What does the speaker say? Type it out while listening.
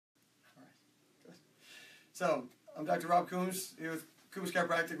So, I'm Dr. Rob Coombs here with Coombs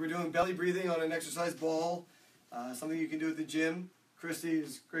Chiropractic. We're doing belly breathing on an exercise ball, something you can do at the gym. Christy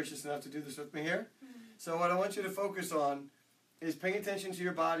is gracious enough to do this with me here. So what I want you to focus on is paying attention to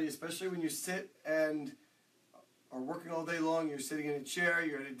your body, especially when you sit and are working all day long. You're sitting in a chair,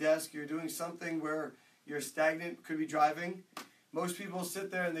 you're at a desk, you're doing something where you're stagnant, could be driving. Most people sit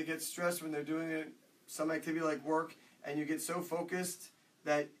there and they get stressed when they're doing some activity like work, and you get so focused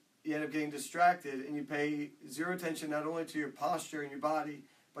that you end up getting distracted and you pay zero attention not only to your posture and your body,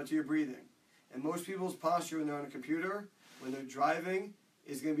 but to your breathing. And most people's posture when they're on a computer, when they're driving,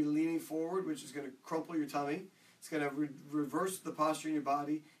 is going to be leaning forward, which is going to crumple your tummy. It's going to reverse the posture in your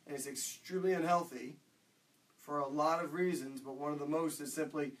body, and it's extremely unhealthy for a lot of reasons, but one of the most is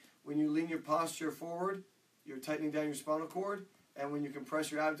simply when you lean your posture forward, you're tightening down your spinal cord, and when you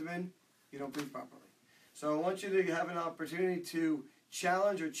compress your abdomen, you don't breathe properly. So I want you to have an opportunity to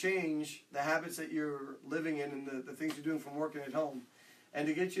challenge or change the habits that you're living in and the things you're doing from working at home, and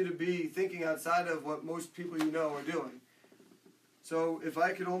to get you to be thinking outside of what most people you know are doing. So if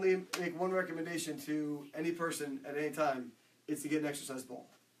I could only make one recommendation to any person at any time, it's to get an exercise ball.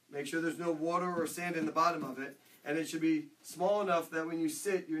 Make sure there's no water or sand in the bottom of it, and it should be small enough that when you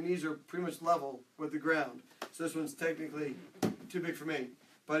sit, your knees are pretty much level with the ground. So this one's technically too big for me,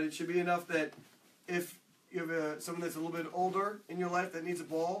 but it should be enough that if you have someone that's a little bit older in your life that needs a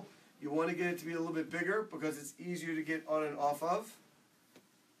ball, you want to get it to be a little bit bigger because it's easier to get on and off of.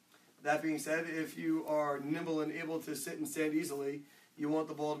 That being said, if you are nimble and able to sit and stand easily, you want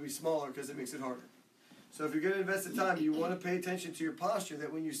the ball to be smaller because it makes it harder. So if you're going to invest the time, you want to pay attention to your posture,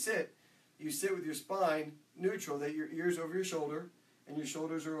 that when you sit with your spine neutral, that your ears over your shoulder and your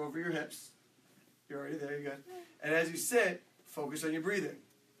shoulders are over your hips. You're already there, you're good. And as you sit, focus on your breathing.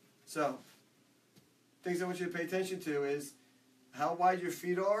 So, things I want you to pay attention to is how wide your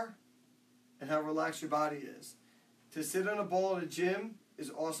feet are and how relaxed your body is. To sit on a ball at a gym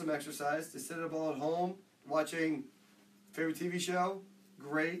is awesome exercise. To sit on a ball at home, watching favorite TV show,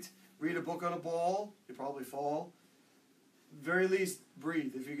 great. Read a book on a ball, you'll probably fall. Very least,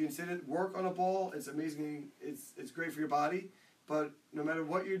 breathe. If you can sit at work on a ball, it's amazing. It's great for your body. But no matter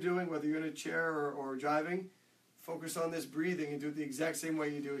what you're doing, whether you're in a chair or driving, focus on this breathing and do it the exact same way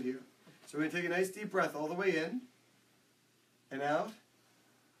you do it here. So we're going to take a nice deep breath all the way in and out.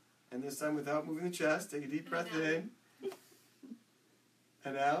 And this time without moving the chest, take a deep breath in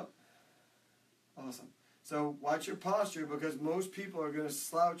and out. Awesome. So watch your posture, because most people are going to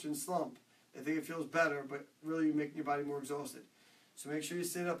slouch and slump. They think it feels better, but really you're making your body more exhausted. So make sure you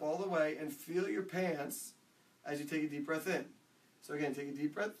sit up all the way and feel your pants as you take a deep breath in. So again, take a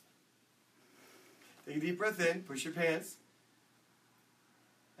deep breath. Take a deep breath in, push your pants,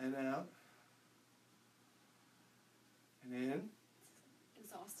 and out, and in.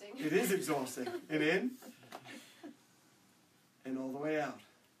 Exhausting. It is exhausting. And in, and all the way out.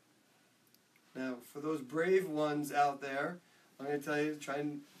 Now, for those brave ones out there, I'm going to tell you to try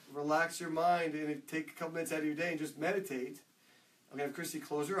and relax your mind and take a couple minutes out of your day and just meditate. I'm going to have Christy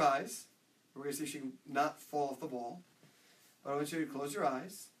close her eyes. We're going to see if she can not fall off the ball. But I want you to close your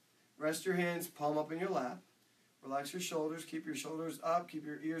eyes. Rest your hands palm up in your lap. Relax your shoulders. Keep your shoulders up. Keep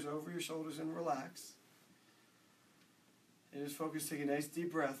your ears over your shoulders and relax. And just focus. Take a nice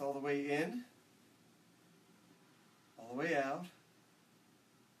deep breath all the way in, all the way out.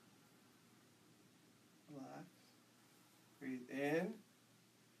 Relax. Breathe in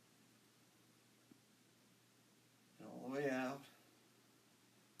and all the way out.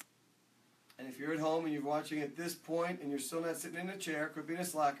 And if you're at home and you're watching at this point and you're still not sitting in a chair, could be in a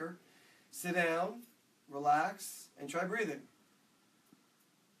slacker, sit down, relax, and try breathing.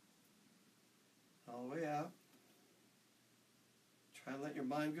 All the way out. Try and let your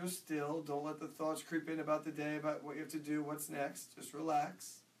mind go still. Don't let the thoughts creep in about the day, about what you have to do, what's next. Just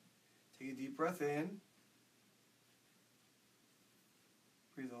relax. Take a deep breath in.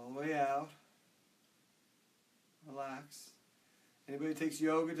 Breathe all the way out. Relax. Anybody who takes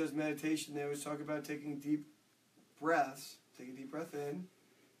yoga, does meditation, they always talk about taking deep breaths. Take a deep breath in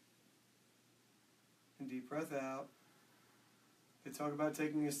and deep breath out. They talk about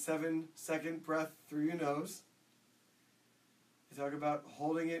taking a 7-second breath through your nose. They talk about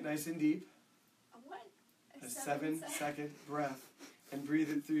holding it nice and deep. A what? A 7-second breath and breathe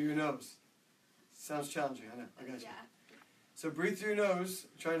it through your nose. Sounds challenging, I know. I got you. Yeah. So breathe through your nose,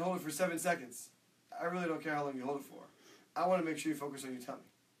 try and hold it for 7 seconds. I really don't care how long you hold it for. I want to make sure you focus on your tummy.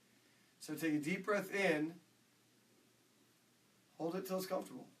 So take a deep breath in, hold it till it's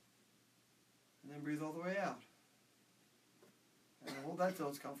comfortable, and then breathe all the way out. And hold that till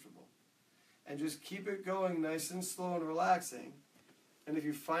it's comfortable. And just keep it going nice and slow and relaxing. And if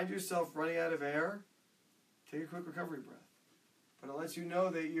you find yourself running out of air, take a quick recovery breath. But it lets you know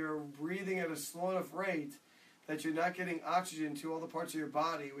that you're breathing at a slow enough rate that you're not getting oxygen to all the parts of your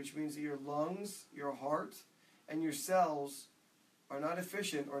body, which means that your lungs, your heart, and your cells are not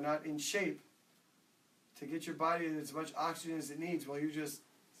efficient or not in shape to get your body as much oxygen as it needs while you're just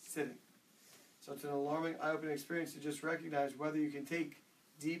sitting. So it's an alarming, eye-opening experience to just recognize whether you can take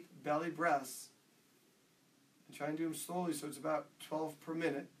deep belly breaths and try and do them slowly, so it's about 12 per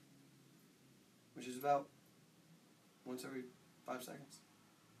minute, which is about once every 5 seconds.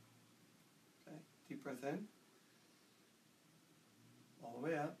 Okay, deep breath in, all the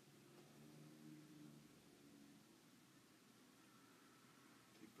way out.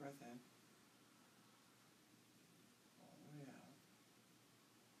 Deep breath in, all the way out.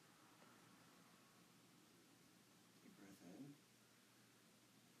 Deep breath in.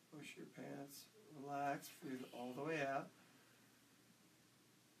 Push your pants, relax, breathe all the way out.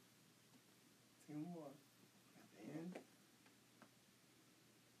 2 more. Breath in.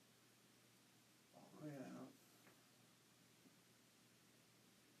 All the way out.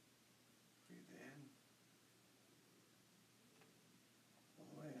 Breathe in. All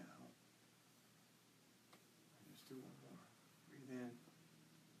the way out. And just do one more. Breathe in.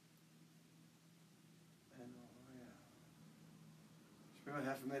 And all the way out. Just about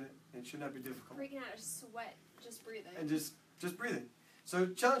half a minute. It should not be difficult. Breaking out of sweat, just breathing. And just breathing. So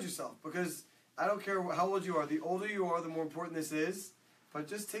challenge yourself, because I don't care how old you are. The older you are, the more important this is. But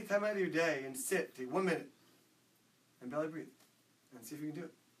just take time out of your day and sit. Take 1 minute and belly breathe and see if you can do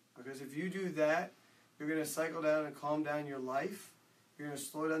it. Because if you do that, you're going to cycle down and calm down your life. You're going to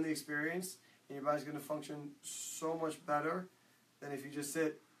slow down the experience, and your body's going to function so much better than if you just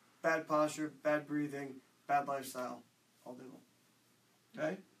sit, bad posture, bad breathing, bad lifestyle all day long.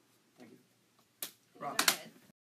 Okay? Thank you. Rob.